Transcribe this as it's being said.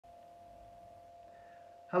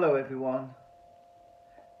Hello everyone.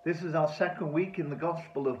 This is our second week in the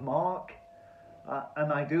Gospel of Mark,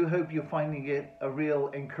 and I do hope you're finding it a real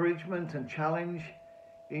encouragement and challenge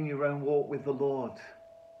in your own walk with the Lord.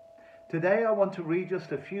 Today I want to read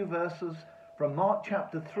just a few verses from Mark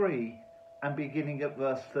chapter 3 and beginning at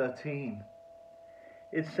verse 13.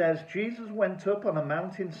 It says, Jesus went up on a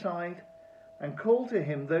mountainside and called to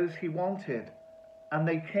him those he wanted, and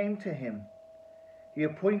they came to him. He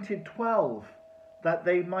appointed 12 that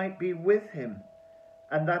they might be with him,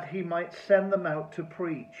 and that he might send them out to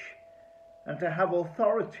preach, and to have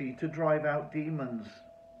authority to drive out demons.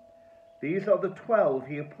 These are the 12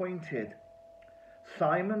 he appointed: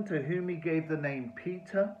 Simon, to whom he gave the name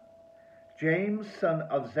Peter; James, son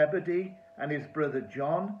of Zebedee, and his brother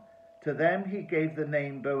John. To them he gave the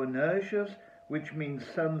name Boanerges, which means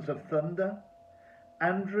sons of thunder;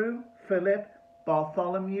 Andrew, Philip,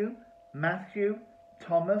 Bartholomew, Matthew,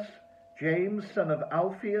 Thomas, James, son of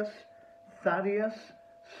Alphaeus, Thaddeus,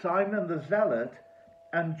 Simon the Zealot,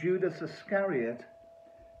 and Judas Iscariot,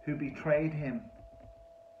 who betrayed him.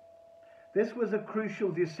 This was a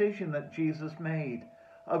crucial decision that Jesus made,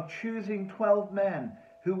 of choosing 12 men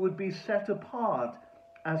who would be set apart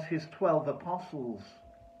as his 12 apostles.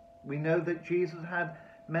 We know that Jesus had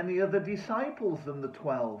many other disciples than the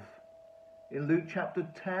 12. In Luke chapter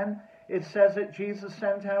 10, it says that Jesus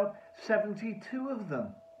sent out 72 of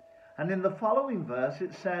them. And in the following verse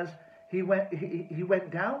it says he went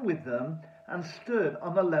down with them and stood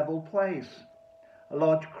on a level place. A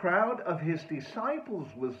large crowd of his disciples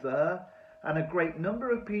was there, and a great number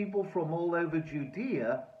of people from all over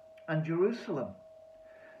Judea and Jerusalem.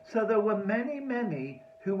 So there were many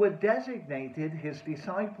who were designated his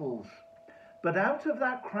disciples. But out of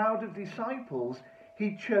that crowd of disciples,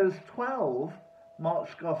 he chose 12,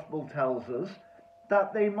 Mark's Gospel tells us,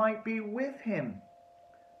 that they might be with him.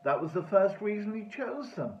 That was the first reason he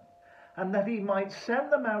chose them, and that he might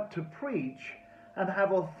send them out to preach and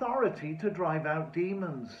have authority to drive out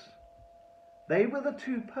demons. They were the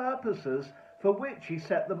two purposes for which he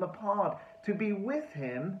set them apart: to be with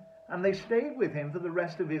him, and they stayed with him for the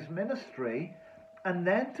rest of his ministry, and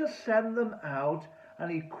then to send them out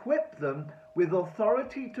and equip them with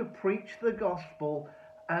authority to preach the gospel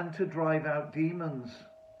and to drive out demons.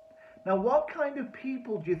 Now, what kind of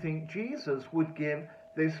people do you think Jesus would give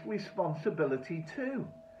this responsibility to?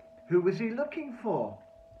 Who was he looking for?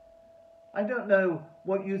 I don't know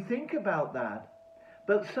what you think about that,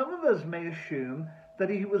 but some of us may assume that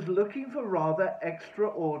he was looking for rather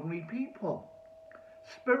extraordinary people,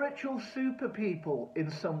 spiritual super people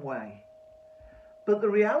in some way. But the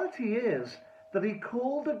reality is that he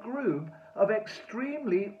called a group of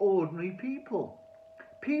extremely ordinary people,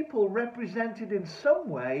 people represented in some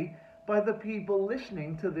way by the people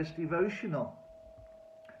listening to this devotional.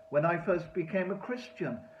 When I first became a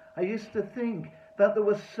Christian, I used to think that there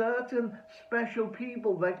were certain special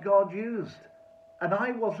people that God used, and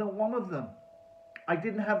I wasn't one of them. I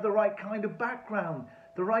didn't have the right kind of background,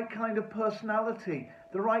 the right kind of personality,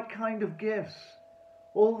 the right kind of gifts.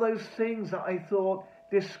 All those things that I thought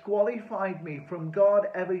disqualified me from God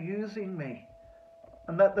ever using me.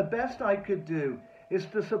 And that the best I could do is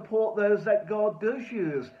to support those that God does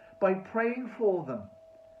use by praying for them.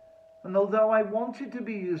 And although I wanted to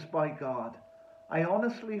be used by God, I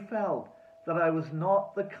honestly felt that I was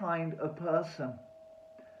not the kind of person.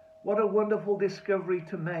 What a wonderful discovery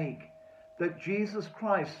to make, that Jesus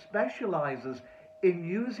Christ specializes in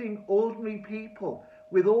using ordinary people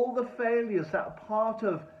with all the failures that are part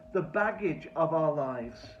of the baggage of our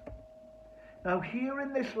lives. Now, here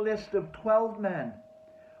in this list of 12 men,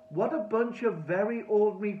 what a bunch of very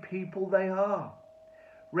ordinary people they are,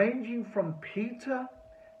 ranging from Peter,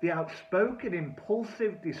 the outspoken,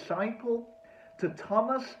 impulsive disciple, to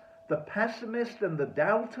Thomas, the pessimist and the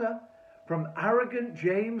doubter, from arrogant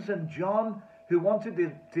James and John, who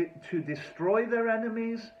wanted to destroy their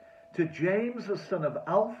enemies, to James, the son of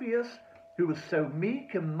Alphaeus, who was so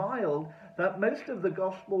meek and mild that most of the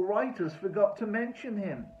gospel writers forgot to mention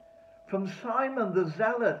him, from Simon the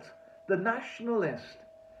Zealot, the nationalist,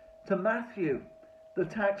 to Matthew, the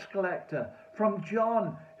tax collector, from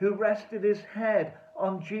John, who rested his head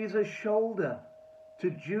on Jesus' shoulder, to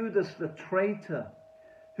Judas the traitor,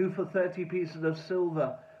 who for 30 pieces of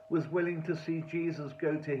silver was willing to see Jesus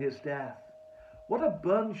go to his death. What a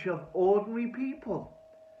bunch of ordinary people,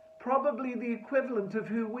 probably the equivalent of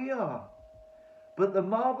who we are. But the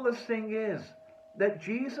marvelous thing is that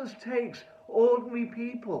Jesus takes ordinary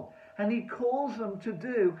people and he calls them to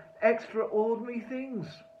do extraordinary things.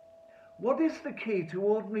 What is the key to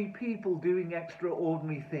ordinary people doing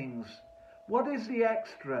extraordinary things? What is the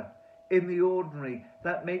extra? in the ordinary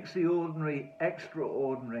that makes the ordinary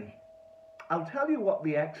extraordinary. I'll tell you what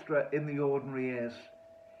the extra in the ordinary is.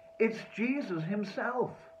 It's Jesus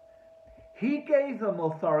himself. He gave them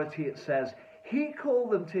authority, it says. He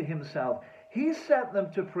called them to himself. He sent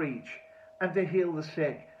them to preach and to heal the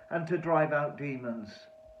sick and to drive out demons.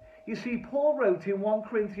 You see, Paul wrote in 1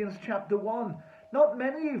 Corinthians chapter 1, not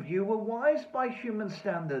many of you were wise by human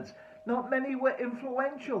standards. Not many were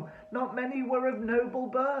influential. Not many were of noble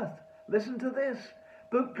birth. Listen to this.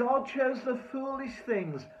 But God chose the foolish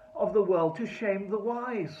things of the world to shame the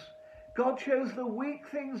wise. God chose the weak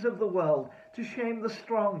things of the world to shame the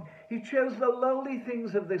strong. He chose the lowly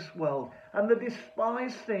things of this world and the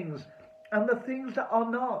despised things and the things that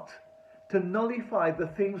are not, to nullify the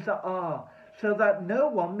things that are, so that no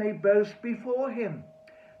one may boast before him.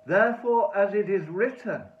 Therefore, as it is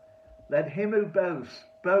written, let him who boasts,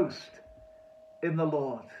 boast in the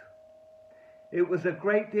Lord. It was a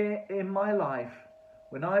great day in my life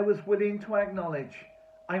when I was willing to acknowledge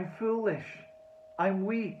I'm foolish, I'm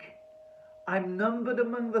weak, I'm numbered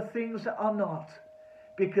among the things that are not,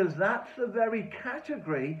 because that's the very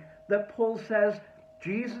category that Paul says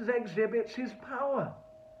Jesus exhibits his power.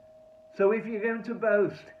 So if you're going to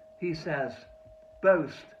boast, he says,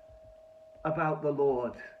 boast about the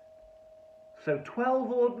Lord. So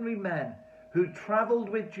 12 ordinary men who travelled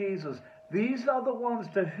with Jesus, these are the ones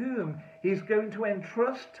to whom he's going to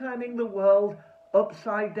entrust turning the world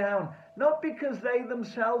upside down. Not because they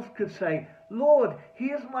themselves could say, Lord,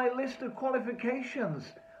 here's my list of qualifications.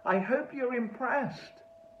 I hope you're impressed.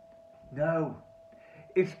 No,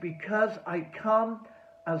 it's because I come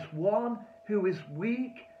as one who is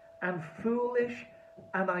weak and foolish,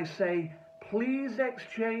 and I say, please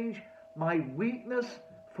exchange my weakness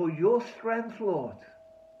for your strength, Lord.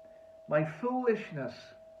 My foolishness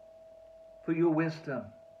for your wisdom.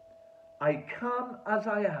 I come as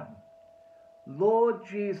I am. Lord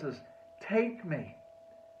Jesus, take me,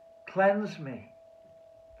 cleanse me,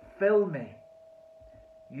 fill me,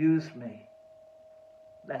 use me.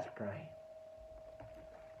 Let's pray.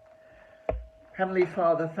 Heavenly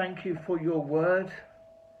Father, thank you for your word,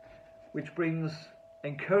 which brings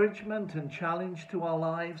encouragement and challenge to our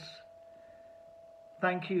lives.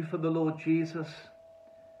 Thank you for the Lord Jesus,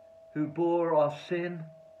 who bore our sin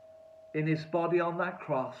in his body on that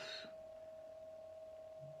cross,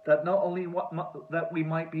 that not only that we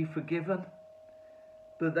might be forgiven,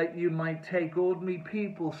 but that you might take ordinary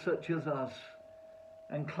people such as us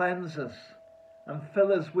and cleanse us and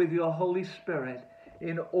fill us with your Holy Spirit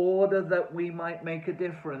in order that we might make a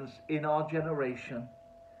difference in our generation.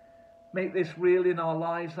 Make this real in our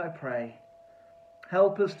lives, I pray.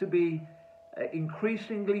 Help us to be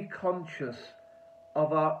increasingly conscious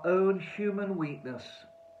of our own human weakness,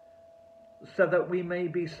 so that we may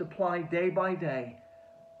be supplied day by day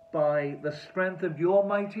by the strength of your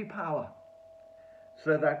mighty power,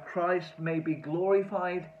 so that Christ may be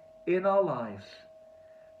glorified in our lives,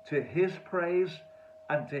 to his praise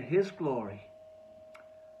and to his glory.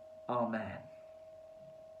 Amen.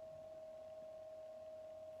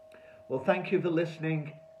 Well, thank you for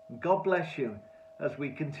listening. God bless you as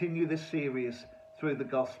we continue this series through the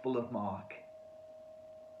Gospel of Mark.